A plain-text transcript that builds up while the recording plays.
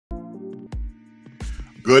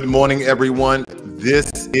Good morning, everyone.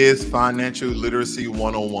 This is Financial Literacy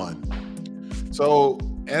 101. So,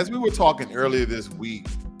 as we were talking earlier this week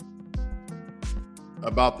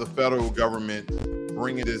about the federal government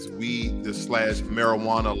bringing this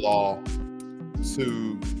marijuana law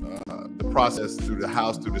to the process through the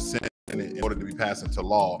House, through the Senate, in order to be passed into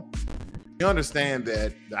law, you understand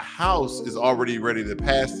that the House is already ready to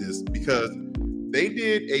pass this because they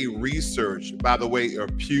did a research, by the way,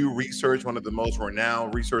 Pew Research, one of the most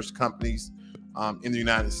renowned research companies in the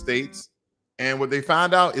United States. And what they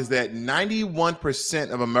found out is that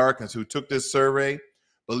 91% of Americans who took this survey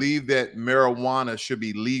believe that marijuana should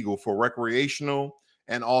be legal for recreational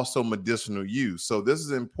and also medicinal use. So this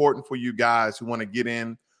is important for you guys who want to get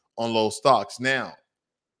in on low stocks. Now,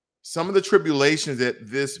 some of the tribulations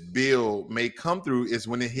that this bill may come through is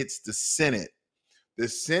when it hits the Senate. The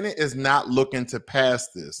Senate is not looking to pass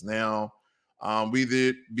this. Now, whether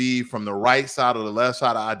it be from the right side or the left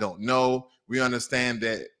side, I don't know. We understand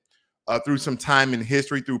that through some time in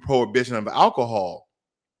history, through prohibition of alcohol,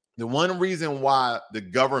 the one reason why the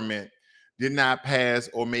government did not pass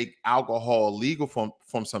or make alcohol legal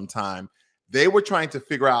from some time, they were trying to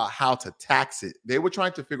figure out how to tax it. They were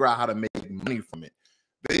trying to figure out how to make money from it.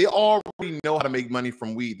 They already know how to make money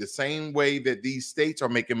from weed, the same way that these states are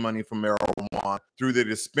making money from marijuana through the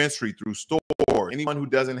dispensary, through stores. Anyone who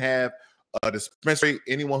doesn't have a dispensary,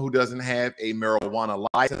 anyone who doesn't have a marijuana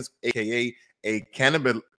license, aka a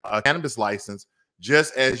cannabis license,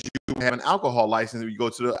 just as you have an alcohol license when you go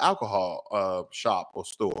to the alcohol shop or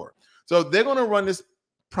store. So they're going to run this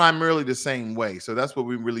primarily the same way. So that's what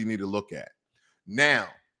we really need to look at. Now,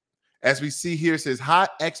 as we see here, it says high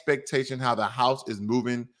expectation how the House is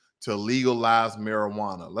moving to legalize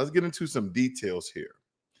marijuana. Let's get into some details here.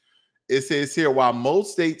 It says here, while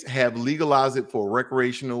most states have legalized it for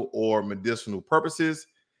recreational or medicinal purposes,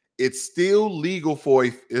 it's still illegal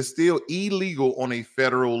on a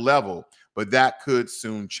federal level, but that could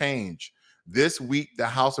soon change. This week, the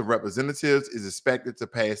House of Representatives is expected to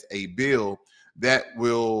pass a bill that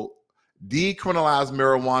will decriminalize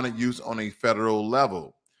marijuana use on a federal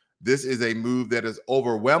level. This is a move that is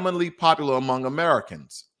overwhelmingly popular among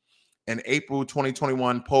Americans. An April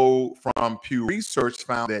 2021 poll from Pew Research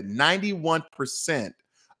found that 91%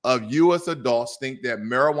 of U.S. adults think that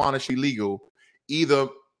marijuana should be legal, either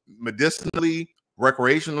medicinally,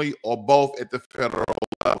 recreationally, or both at the federal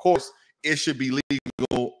level. Of course, it should be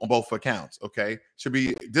legal on both accounts, okay? Should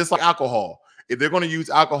be just like alcohol. If they're going to use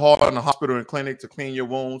alcohol in the hospital and clinic to clean your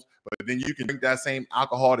wounds, but then you can drink that same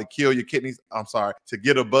alcohol to kill your kidneys, to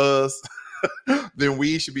get a buzz, then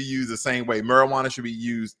weed should be used the same way. Marijuana should be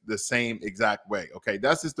used the same exact way, okay?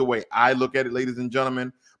 That's just the way I look at it, ladies and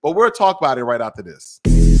gentlemen. But we'll talk about it right after this.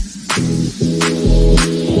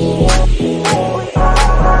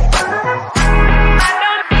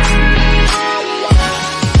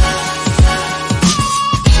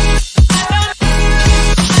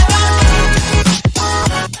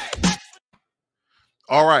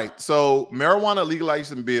 All right, so marijuana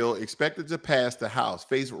legalization bill expected to pass the House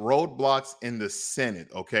face roadblocks in the Senate,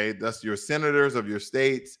 okay? That's your senators of your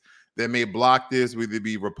states that may block this, whether it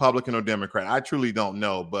be Republican or Democrat. I truly don't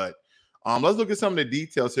know, but let's look at some of the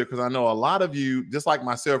details here because I know a lot of you, just like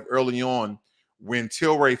myself early on, when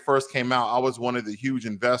Tilray first came out, I was one of the huge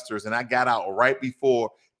investors, and I got out right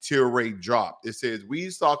before Tilray dropped. It says,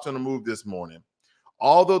 weed stocks on the move this morning.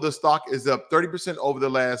 Although the stock is up 30% over the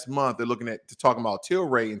last month, they're talking about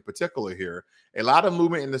Tilray in particular here. A lot of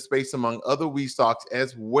movement in the space among other weed stocks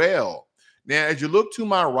as well. Now, as you look to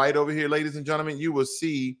my right over here, ladies and gentlemen, you will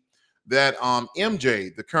see that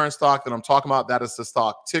MJ, the current stock that I'm talking about, that is the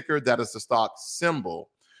stock ticker, that is the stock symbol.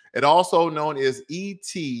 It also known as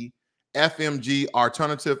ETFMG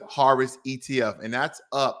Alternative Harvest ETF, and that's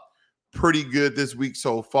up pretty good this week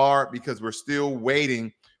so far because we're still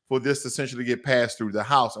waiting for this to essentially get passed through the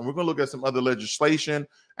House. And we're going to look at some other legislation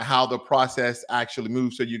and how the process actually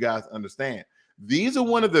moves so you guys understand. These are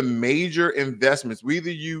one of the major investments,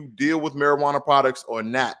 whether you deal with marijuana products or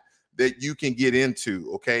not, that you can get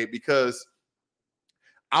into, okay? Because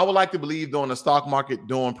I would like to believe during the stock market,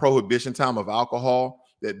 during prohibition time of alcohol,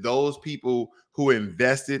 that those people who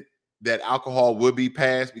invested that alcohol would be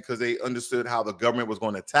passed because they understood how the government was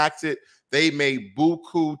going to tax it. They made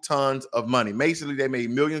buku tons of money. Basically, they made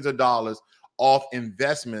millions of dollars off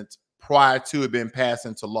investments prior to it being passed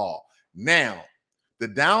into law. Now, the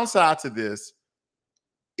downside to this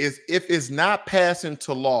is if it's not passed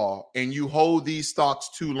into law and you hold these stocks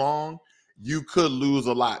too long, you could lose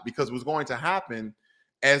a lot because what's going to happen,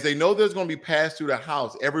 as they know there's going to be passed through the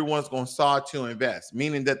House, everyone's going to start to invest,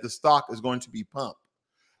 meaning that the stock is going to be pumped.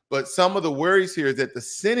 But some of the worries here is that the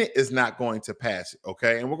Senate is not going to pass it,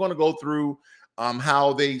 okay? And we're going to go through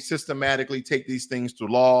how they systematically take these things to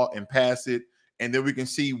law and pass it, and then we can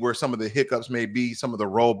see where some of the hiccups may be, some of the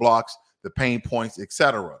roadblocks, the pain points,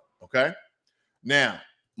 etc. Okay? Now,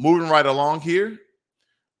 moving right along here,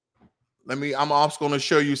 I'm also going to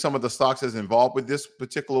show you some of the stocks that's involved with this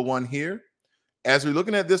particular one here. As we're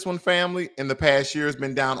looking at this one, family, in the past year, it's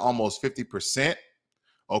been down almost 50%.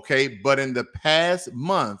 Okay, but in the past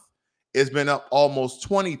month, it's been up almost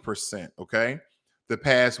 20%. Okay, the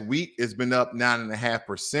past week, it's been up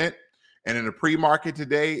 9.5%. And in the pre-market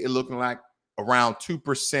today, it's looking like around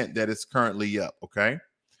 2% that it's currently up. Okay,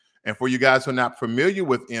 and for you guys who are not familiar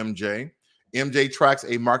with MJ tracks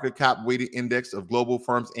a market cap weighted index of global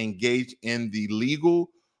firms engaged in the legal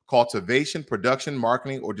cultivation, production,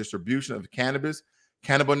 marketing, or distribution of cannabis,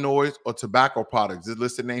 cannabinoids, or tobacco products. The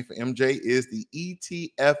listed name for MJ is the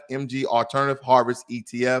ETFMG Alternative Harvest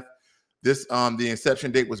ETF. This the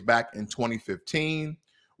inception date was back in 2015.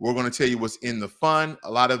 We're going to tell you what's in the fund.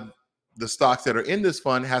 A lot of the stocks that are in this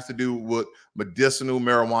fund has to do with medicinal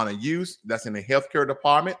marijuana use. That's in the healthcare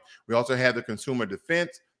department. We also have the consumer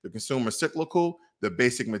defense, the consumer cyclical, the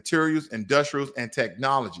basic materials, industrials, and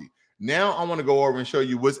technology. Now I want to go over and show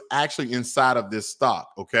you what's actually inside of this stock,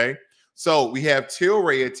 okay? So we have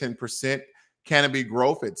Tilray at 10%, Cannabis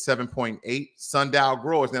Growth at 7.8, Sundial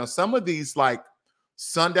Growers. Now, some of these, like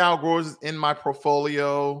Sundial Growers, is in my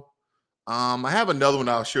portfolio. I have another one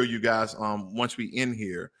I'll show you guys once we end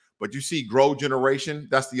here. But you see Grow Generation,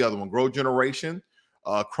 that's the other one. Grow Generation,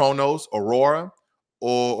 Chronos, Aurora,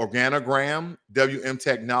 or Organogram, WM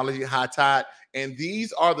Technology, High Tide. And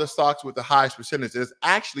these are the stocks with the highest percentage. There's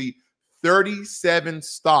actually 37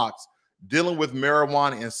 stocks dealing with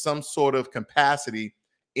marijuana in some sort of capacity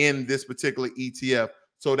in this particular ETF.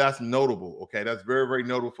 So that's notable, okay? That's very, very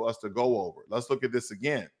notable for us to go over. Let's look at this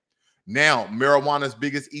again. Now, marijuana's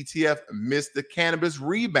biggest ETF missed the cannabis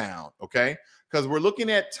rebound, okay? Because we're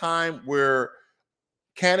looking at time where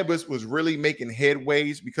cannabis was really making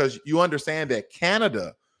headways, because you understand that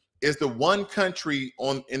Canada is the one country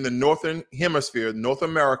in the northern hemisphere, North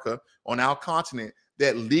America, on our continent,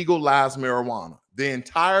 that legalized marijuana. The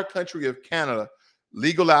entire country of Canada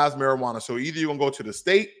legalized marijuana. So either you're going to go to the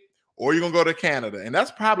state or you're going to go to Canada. And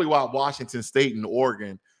that's probably why Washington State and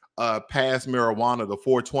Oregon passed marijuana, the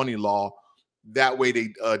 420 law. That way they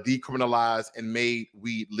decriminalized and made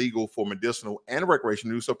weed legal for medicinal and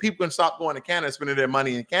recreational use. So people can stop going to Canada, spending their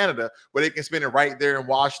money in Canada, but they can spend it right there in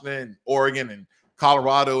Washington, Oregon, and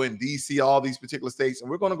Colorado, and DC, all these particular states. And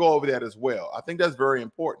we're going to go over that as well. I think that's very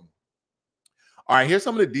important. All right, here's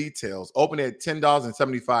some of the details. Open at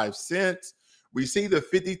 $10.75. We see the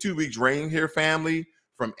 52 weeks range here, family,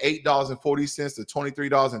 from $8.40 to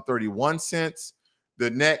 $23.31. The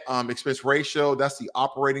net expense ratio, that's the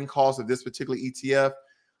operating cost of this particular ETF.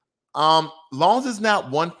 Long as it's not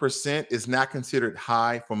 1%, is not considered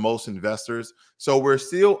high for most investors. So we're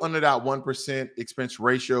still under that 1% expense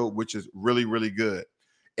ratio, which is really, really good.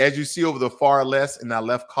 As you see over the far left in that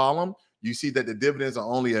left column, you see that the dividends are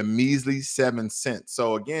only a measly 7 cents.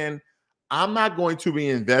 So again, I'm not going to be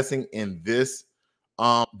investing in this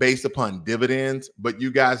based upon dividends, but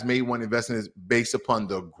you guys may want to invest in this based upon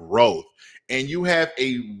the growth. And you have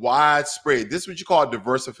a wide spread. This is what you call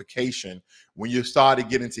diversification when you start to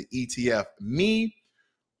get into ETF. Me,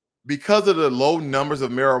 because of the low numbers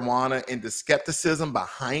of marijuana and the skepticism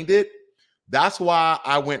behind it, that's why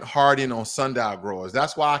I went hard in on Sundial Growers.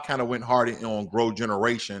 That's why I kind of went hard in on Grow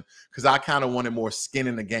Generation, because I kind of wanted more skin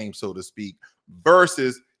in the game, so to speak,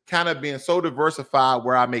 versus kind of being so diversified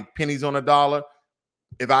where I make pennies on a dollar.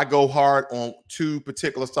 If I go hard on two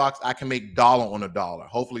particular stocks, I can make dollar on a dollar.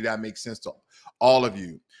 Hopefully that makes sense to all of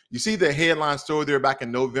you. You see the headline story there back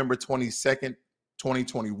in November 22nd,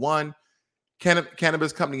 2021.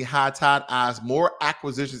 Cannabis company High Tide eyes more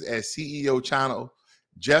acquisitions as CEO channel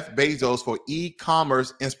Jeff Bezos for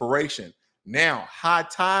e-commerce inspiration. Now, High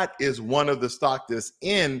Tide is one of the stocks that's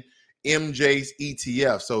in MJ's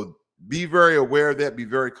ETF. So be very aware of that. Be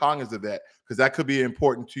very cognizant of that, because that could be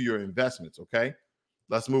important to your investments, okay?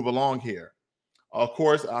 Let's move along here. Of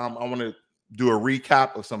course, I want to do a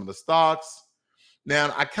recap of some of the stocks.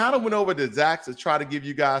 Now, I kind of went over the Zacks to try to give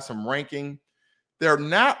you guys some ranking. They're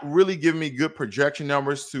not really giving me good projection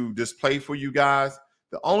numbers to display for you guys.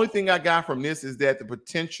 The only thing I got from this is that the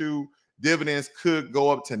potential dividends could go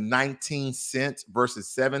up to 19 cents versus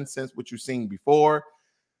 7 cents, which you've seen before.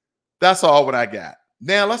 That's all what I got.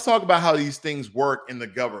 Now, let's talk about how these things work in the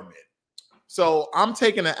government. So I'm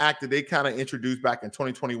taking an act that they kind of introduced back in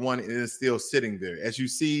 2021, and it is still sitting there. As you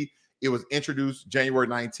see, it was introduced January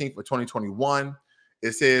 19th of 2021.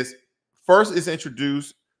 It says, first it's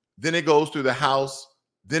introduced then it goes through the House,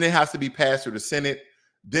 then it has to be passed through the Senate,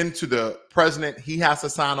 then to the president, he has to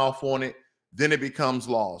sign off on it, then it becomes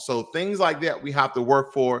law. So things like that we have to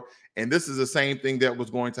work for, and this is the same thing that was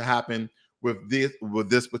going to happen with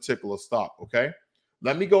this particular stock. Okay,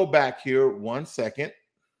 let me go back here 1 second.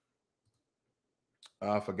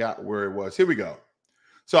 I forgot where it was. Here we go.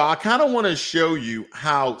 So I kind of want to show you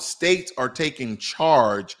how states are taking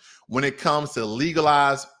charge when it comes to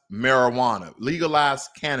legalized marijuana, legalized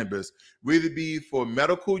cannabis, whether it be for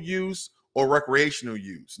medical use or recreational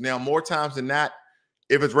use. Now, more times than not,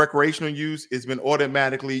 if it's recreational use, it's been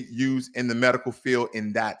automatically used in the medical field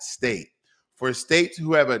in that state. For states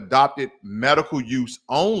who have adopted medical use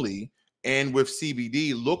only and with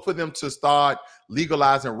CBD, look for them to start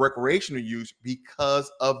legalizing recreational use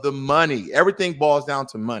because of the money. Everything boils down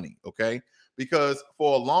to money, okay? Because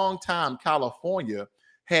for a long time, California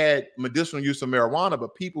had medicinal use of marijuana,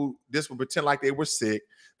 but people just would pretend like they were sick.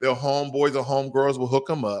 Their homeboys or homegirls will hook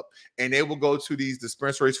them up, and they will go to these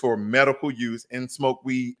dispensaries for medical use and smoke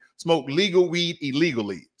weed, smoke legal weed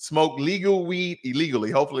illegally, smoke legal weed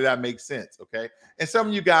illegally. Hopefully that makes sense, okay? And some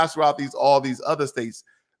of you guys throughout all these other states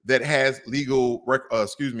that has legal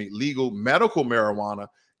medical marijuana,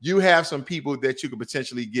 you have some people that you could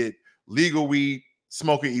potentially get legal weed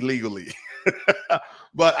smoking illegally.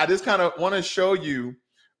 But I just kind of want to show you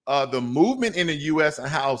the movement in the U.S. and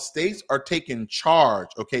how states are taking charge.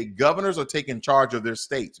 Okay, governors are taking charge of their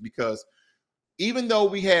states, because even though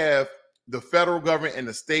we have the federal government and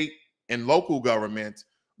the state and local governments,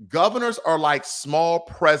 governors are like small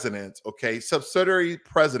presidents, okay, subsidiary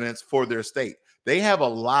presidents for their state. They have a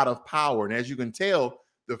lot of power. And as you can tell,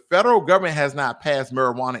 the federal government has not passed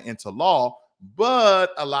marijuana into law,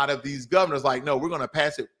 but a lot of these governors like, no, we're going to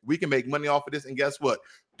pass it. We can make money off of this. And guess what?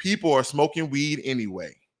 People are smoking weed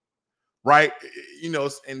anyway, right? You know,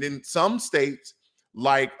 and then some states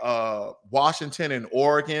like Washington and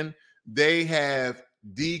Oregon, they have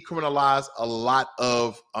decriminalized a lot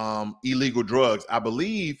of illegal drugs. I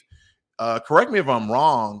believe, correct me if I'm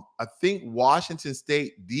wrong, I think Washington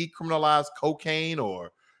State decriminalized cocaine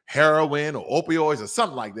or heroin or opioids or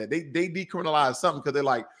something like that. They decriminalized something because they're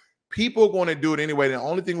like, people are going to do it anyway. The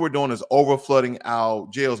only thing we're doing is overflooding our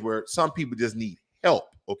jails where some people just need help,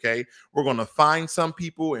 okay? We're going to find some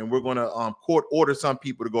people and we're going to court order some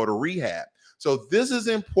people to go to rehab. So this is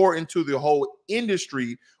important to the whole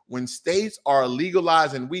industry when states are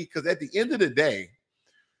legalizing weed, because at the end of the day,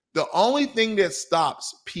 the only thing that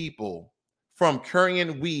stops people from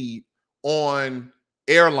carrying weed on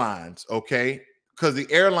airlines, okay, because the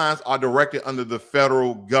airlines are directed under the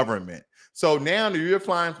federal government. So now if you're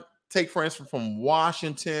flying, take for instance from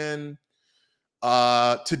Washington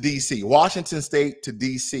to DC, Washington State to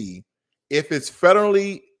DC, if it's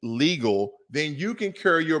federally legal, then you can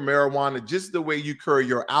carry your marijuana just the way you carry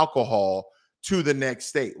your alcohol to the next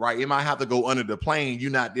state, right? You might have to go under the plane.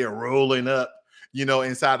 You're not there rolling up, you know,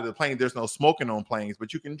 inside of the plane. There's no smoking on planes,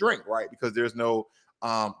 but you can drink, right? Because there's no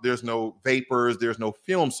vapors, there's no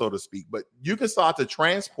film, so to speak. But you can start to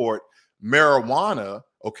transport marijuana,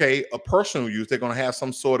 okay, a personal use. They're going to have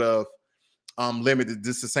some sort of limit,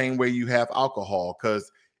 just the same way you have alcohol.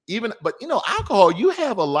 Because but you know, alcohol, you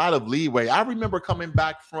have a lot of leeway. I remember coming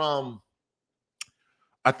back from,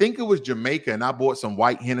 I think it was Jamaica, and I bought some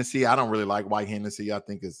white Hennessy. I don't really like white Hennessy. I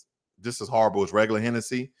think it's just as horrible as regular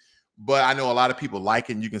Hennessy. But I know a lot of people like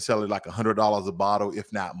it, and you can sell it like $100 a bottle,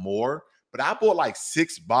 if not more. But I bought like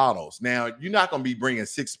 6 bottles. Now, you're not going to be bringing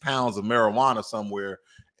 6 pounds of marijuana somewhere.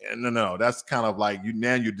 No, that's kind of like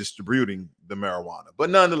you're distributing the marijuana.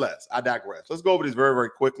 But nonetheless, I digress. Let's go over this very,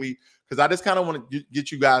 very quickly, because I just kind of want to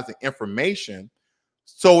get you guys the information.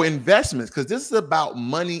 So investments, because this is about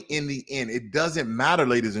money in the end. It doesn't matter,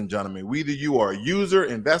 ladies and gentlemen, whether you are a user,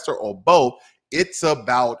 investor, or both. It's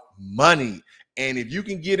about money. And if you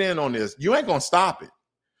can get in on this, you ain't going to stop it.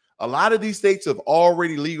 A lot of these states have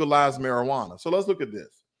already legalized marijuana. So let's look at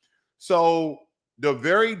this. So the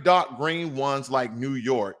very dark green ones like New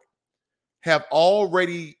York have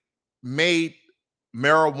already made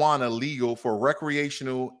marijuana legal for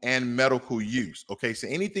recreational and medical use. Okay, so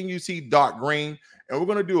anything you see dark green, and we're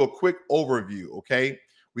going to do a quick overview. Okay,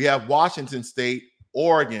 we have Washington State,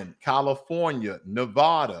 Oregon, California,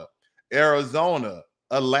 Nevada, Arizona,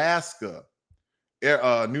 Alaska,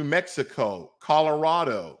 New Mexico,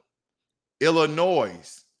 Colorado,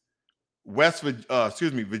 Illinois,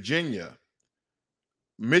 Virginia,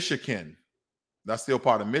 Michigan. That's still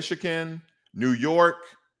part of Michigan, New York,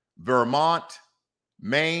 Vermont,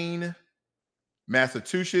 Maine,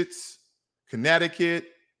 Massachusetts, Connecticut,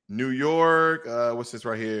 New York, what's this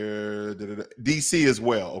right here? DC as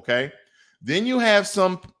well, okay? Then you have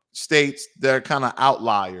some states that are kind of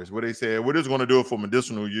outliers where they say we're just going to do it for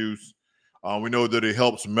medicinal use. We know that it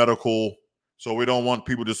helps medical, so we don't want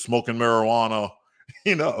people just smoking marijuana.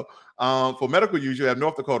 For medical use, you have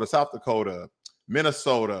North Dakota, South Dakota,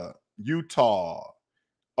 Minnesota, Utah,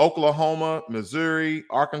 Oklahoma, Missouri,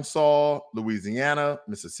 Arkansas, Louisiana,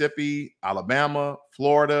 Mississippi, Alabama,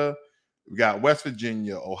 Florida. We got West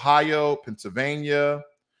Virginia, Ohio, Pennsylvania,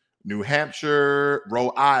 New Hampshire,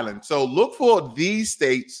 Rhode Island. So look for these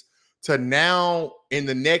states to now, in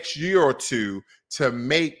the next year or two, to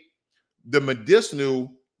make the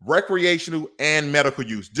medicinal, recreational, and medical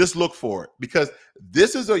use. Just look for it, because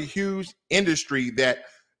this is a huge industry that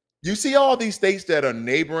you see all these states that are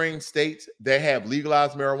neighboring states that have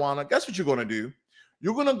legalized marijuana. Guess what you're going to do?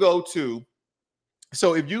 You're going to go to,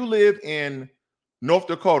 so if you live in North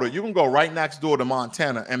Dakota, you can go right next door to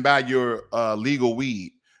Montana and buy your legal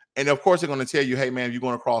weed. And of course, they're going to tell you, hey, man, if you're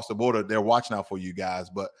going to cross the border, they're watching out for you guys.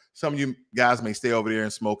 But some of you guys may stay over there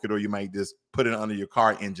and smoke it, or you might just put it under your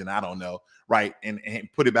car engine. I don't know. Right. And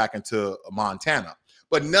put it back into Montana.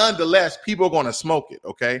 But nonetheless, people are going to smoke it.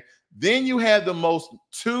 OK, then you have the most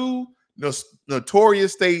two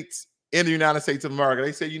notorious states in the United States of America.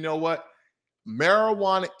 They say, you know what?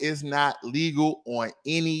 Marijuana is not legal on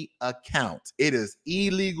any account. It is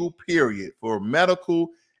illegal, period, for medical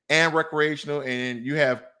and recreational. And you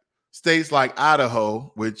have states like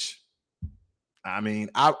Idaho, which, I mean,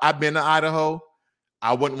 I've been to Idaho.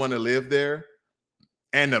 I wouldn't want to live there.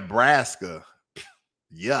 And Nebraska,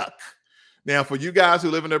 yuck. Now, for you guys who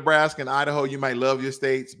live in Nebraska and Idaho, you might love your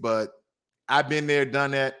states, but I've been there,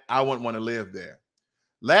 done that. I wouldn't want to live there.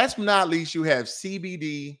 Last but not least, you have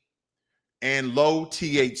CBD and low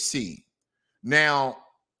THC. Now,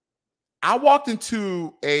 I walked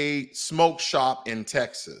into a smoke shop in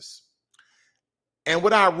Texas. And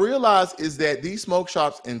what I realized is that these smoke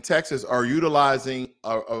shops in Texas are utilizing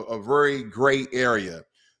a very gray area,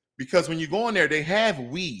 because when you go in there, they have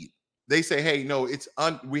weed. They say, hey, no,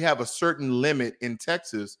 we have a certain limit in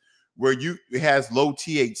Texas where it has low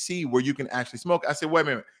THC where you can actually smoke. I said, wait a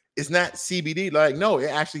minute, it's not CBD. Like, no, it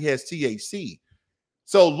actually has THC.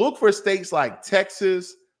 So look for states like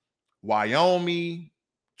Texas, Wyoming,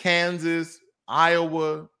 Kansas,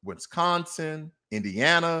 Iowa, Wisconsin,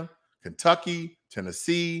 Indiana, Kentucky,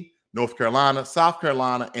 Tennessee, North Carolina, South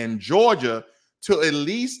Carolina, and Georgia to at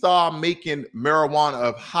least start making marijuana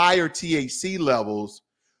of higher THC levels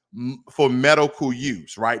for medical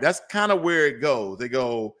use, right? That's kind of where it goes. They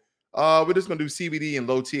go, we're just going to do CBD and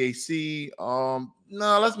low THC.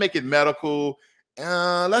 No, let's make it medical.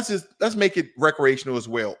 Let's make it recreational as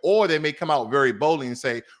well. Or they may come out very boldly and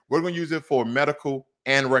say, we're going to use it for medical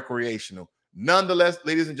and recreational. Nonetheless,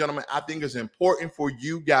 ladies and gentlemen, I think it's important for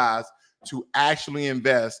you guys to actually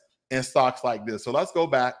invest in stocks like this. So let's go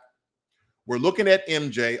back. We're looking at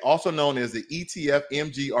MJ, also known as the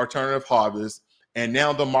ETFMG Alternative Harvest. And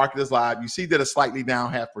now the market is live. You see that it's slightly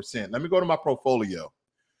down 0.5%. Let me go to my portfolio.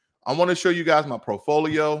 I want to show you guys my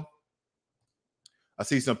portfolio. I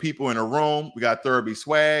see some people in the room. We got Thurby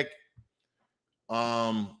Swag.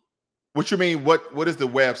 What you mean? What is the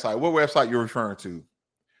website? What website you're referring to?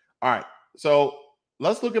 All right. So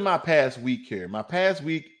let's look at my past week here. My past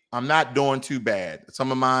week, I'm not doing too bad.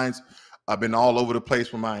 Some of mine's, I've been all over the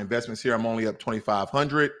place with my investments here. I'm only up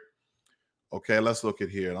 2,500. Okay, let's look at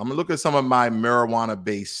here. I'm going to look at some of my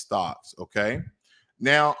marijuana-based stocks, okay?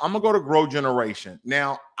 Now, I'm going to go to Grow Generation.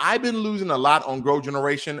 Now, I've been losing a lot on Grow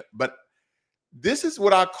Generation, but this is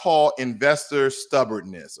what I call investor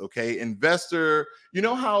stubbornness, okay? Investor, you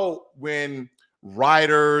know how when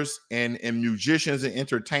writers and musicians and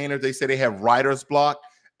entertainers, they say they have writer's block?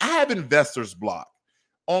 I have investor's block.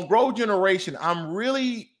 On Grow Generation, I'm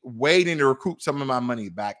really waiting to recoup some of my money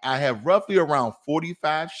back. I have roughly around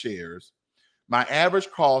 45 shares. My average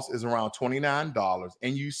cost is around $29.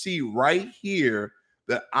 And you see right here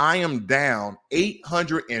that I am down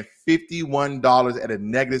 $851 at a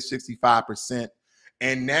negative 65%.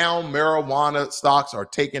 And now marijuana stocks are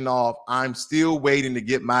taking off. I'm still waiting to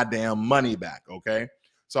get my damn money back, okay?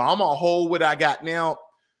 So I'm going to hold what I got now.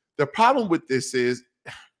 The problem with this is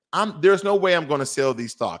there's no way I'm going to sell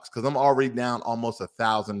these stocks because I'm already down almost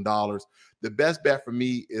 $1,000. The best bet for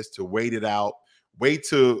me is to wait it out. Wait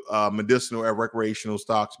till medicinal and recreational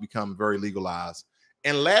stocks become very legalized.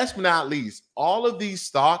 And last but not least, all of these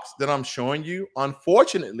stocks that I'm showing you,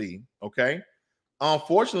 unfortunately, okay,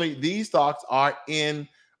 these stocks are in,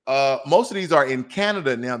 most of these are in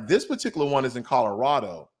Canada. Now, this particular one is in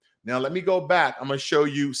Colorado. Now, let me go back. I'm going to show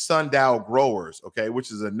you Sundial Growers, okay,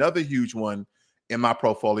 which is another huge one in my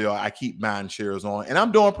portfolio. I keep buying shares on, and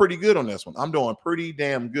I'm doing pretty good on this one. I'm doing pretty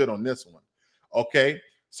damn good on this one, okay?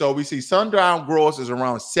 So we see Sundown Growers is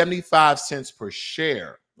around 75 cents per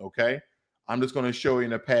share. Okay. I'm just going to show you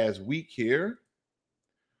in the past week here.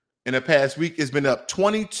 In the past week, it's been up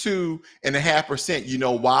 22.5%. You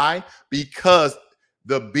know why? Because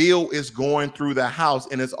the bill is going through the House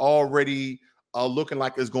and it's already looking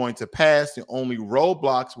like it's going to pass. The only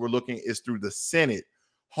roadblocks we're looking is through the Senate.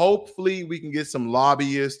 Hopefully, we can get some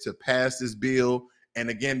lobbyists to pass this bill. And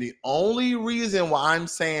again, the only reason why I'm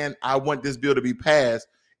saying I want this bill to be passed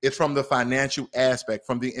is from the financial aspect,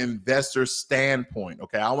 from the investor standpoint.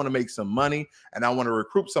 Okay, I want to make some money and I want to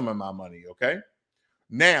recoup some of my money. Okay.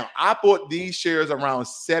 Now, I bought these shares around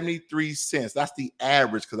 73 cents. That's the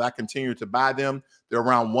average because I continue to buy them. They're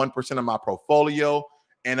around 1% of my portfolio,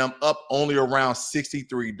 and I'm up only around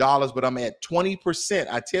 $63, but I'm at 20%.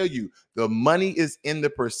 I tell you, the money is in the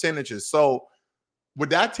percentages. So what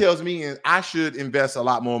that tells me is I should invest a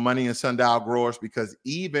lot more money in Sundial Growers because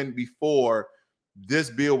even before this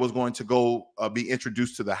bill was going to go be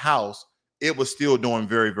introduced to the House, it was still doing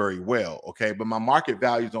very, very well. Okay. But my market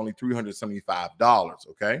value is only $375.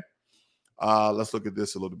 Okay. Let's look at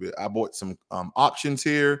this a little bit. I bought some options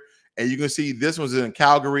here, and you can see this one's in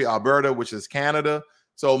Calgary, Alberta, which is Canada.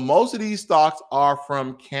 So most of these stocks are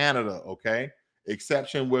from Canada. Okay.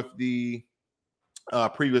 Exception with the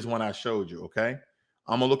previous one I showed you. Okay.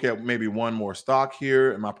 I'm going to look at maybe one more stock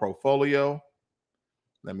here in my portfolio.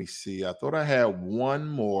 Let me see. I thought I had one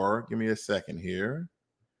more. Give me a second here.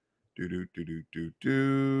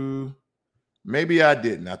 Maybe I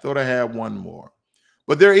didn't. I thought I had one more.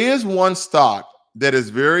 But there is one stock that is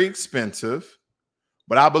very expensive,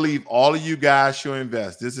 but I believe all of you guys should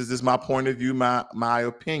invest. This is just my point of view, my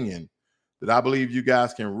opinion, that I believe you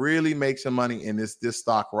guys can really make some money in this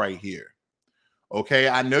stock right here. Okay,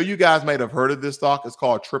 I know you guys might have heard of this stock. It's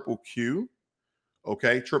called Triple Q.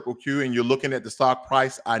 Okay, Triple Q, and you're looking at the stock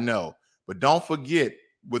price. I know, but don't forget,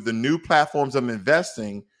 with the new platforms I'm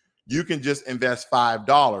investing, you can just invest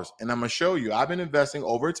 $5. And I'm going to show you, I've been investing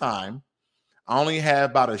over time. I only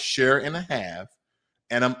have about a share and a half,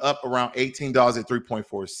 and I'm up around $18 at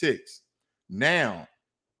 3.46. Now,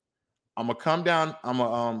 I'm going to come down. I'm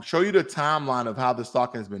going to show you the timeline of how the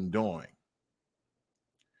stock has been doing.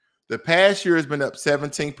 The past year has been up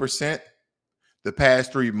 17%. The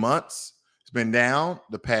past 3 months, it's been down.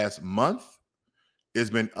 The past month,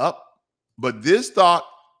 it's been up. But this stock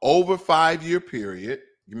over 5-year period,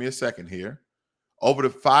 give me a second here. Over the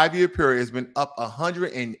 5-year period, has been up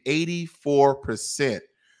 184%.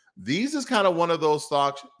 These is kind of one of those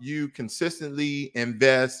stocks you consistently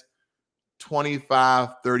invest 25,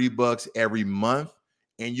 30 bucks every month,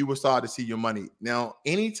 and you will start to see your money. Now,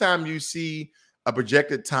 anytime you see a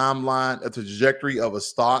projected timeline, a trajectory of a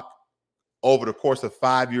stock over the course of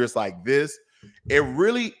 5 years like this,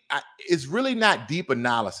 it's really not deep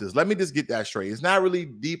analysis. Let me just get that straight. It's not really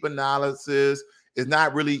deep analysis. It's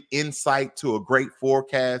not really insight to a great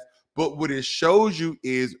forecast. But what it shows you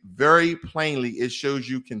is very plainly, it shows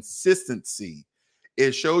you consistency.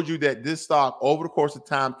 It shows you that this stock over the course of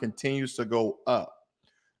time continues to go up.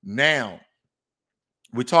 Now,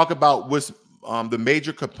 we talk about what's the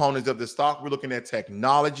major components of the stock. We're looking at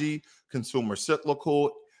technology, consumer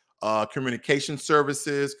cyclical, communication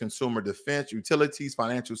services, consumer defense, utilities,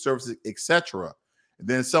 financial services, etc.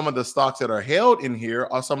 Then some of the stocks that are held in here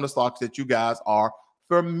are some of the stocks that you guys are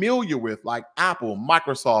familiar with, like Apple,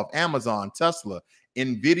 Microsoft, Amazon, Tesla,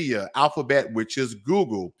 NVIDIA, Alphabet, which is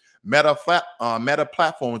Google, Meta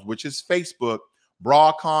Platforms, which is Facebook,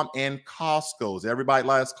 Broadcom, and Costco's. Everybody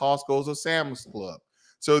likes Costco's or Sam's Club.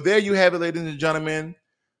 So there you have it, ladies and gentlemen.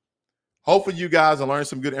 Hopefully you guys will learn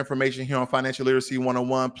some good information here on Financial Literacy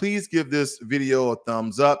 101. Please give this video a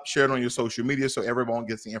thumbs up, share it on your social media so everyone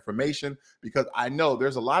gets the information, because I know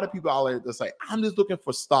there's a lot of people out there that say, I'm just looking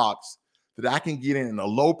for stocks that I can get in a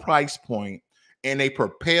low price point and they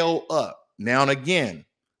propel up. Now and again,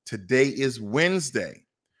 today is Wednesday.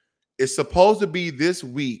 It's supposed to be this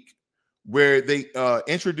week where they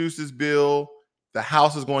introduce this bill. The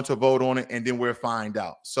House is going to vote on it, and then we'll find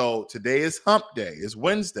out. So today is hump day. It's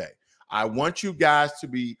Wednesday. I want you guys to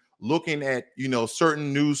be looking at,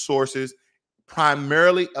 certain news sources,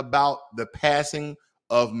 primarily about the passing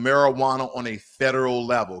of marijuana on a federal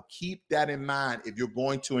level. Keep that in mind if you're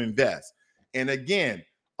going to invest. And again,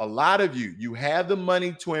 a lot of you have the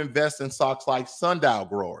money to invest in stocks like Sundial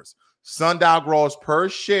Growers. Sundial Growers per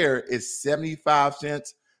share is 75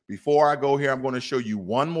 cents. Before I go here, I'm going to show you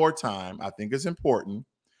one more time. I think it's important.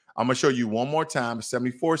 I'm going to show you one more time. It's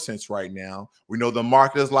 74 cents right now. We know the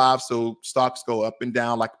market is live, so stocks go up and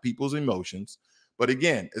down like people's emotions. But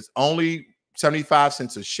again, it's only 75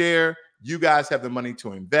 cents a share. You guys have the money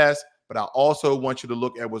to invest, but I also want you to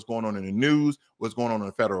look at what's going on in the news, what's going on in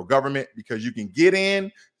the federal government, because you can get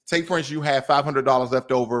in. Take, for instance, you have $500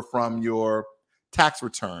 left over from your tax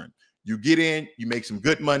return. You get in, you make some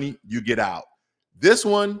good money, you get out. This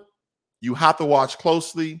one, you have to watch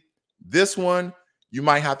closely. This one, you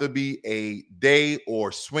might have to be a day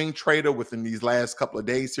or swing trader within these last couple of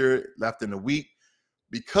days here left in the week,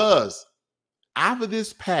 because after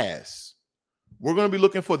this pass, we're going to be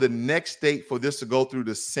looking for the next date for this to go through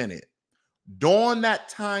the Senate. During that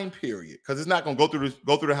time period, because it's not going to go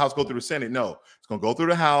through the House, go through the Senate. No, it's going to go through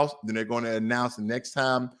the House. Then they're going to announce the next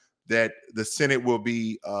time that the Senate will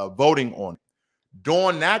be voting on it.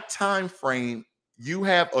 During that time frame, you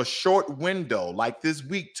have a short window like this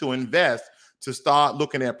week to invest, to start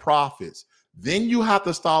looking at profits. Then you have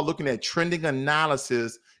to start looking at trending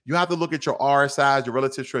analysis. You have to look at your RSIs, your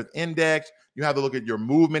relative strength index. You have to look at your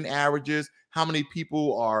movement averages, how many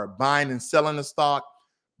people are buying and selling the stock.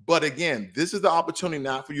 But again, this is the opportunity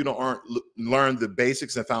not for you to learn the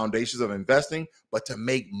basics and foundations of investing, but to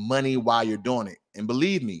make money while you're doing it. And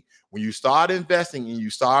believe me, when you start investing and you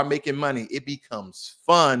start making money, it becomes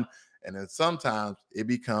fun. And then sometimes it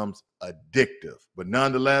becomes addictive. But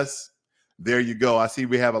nonetheless, there you go. I see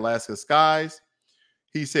we have Alaska Skies.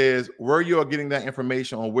 He says, where you are getting that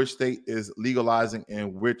information on which state is legalizing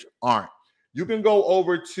and which aren't. You can go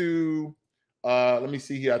over to, let me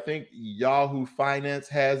see here. I think Yahoo Finance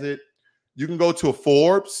has it. You can go to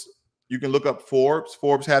Forbes. You can look up Forbes.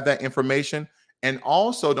 Forbes have that information. And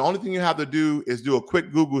also, the only thing you have to do is do a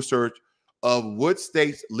quick Google search of what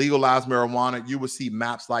states legalize marijuana. You will see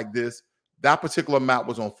maps like this. That particular map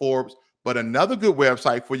was on Forbes. But another good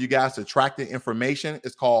website for you guys to track the information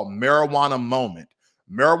is called Marijuana Moment.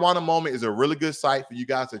 Marijuana Moment is a really good site for you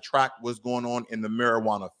guys to track what's going on in the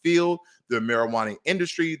marijuana field, the marijuana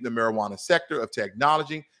industry, the marijuana sector of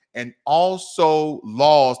technology, and also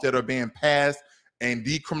laws that are being passed and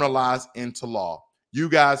decriminalized into law. You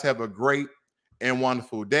guys have a great and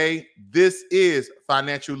wonderful day. This is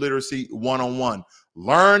Financial Literacy 101.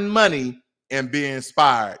 Learn money and be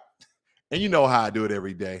inspired. And you know how I do it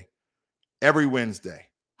every day, every Wednesday.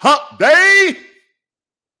 Hump Day!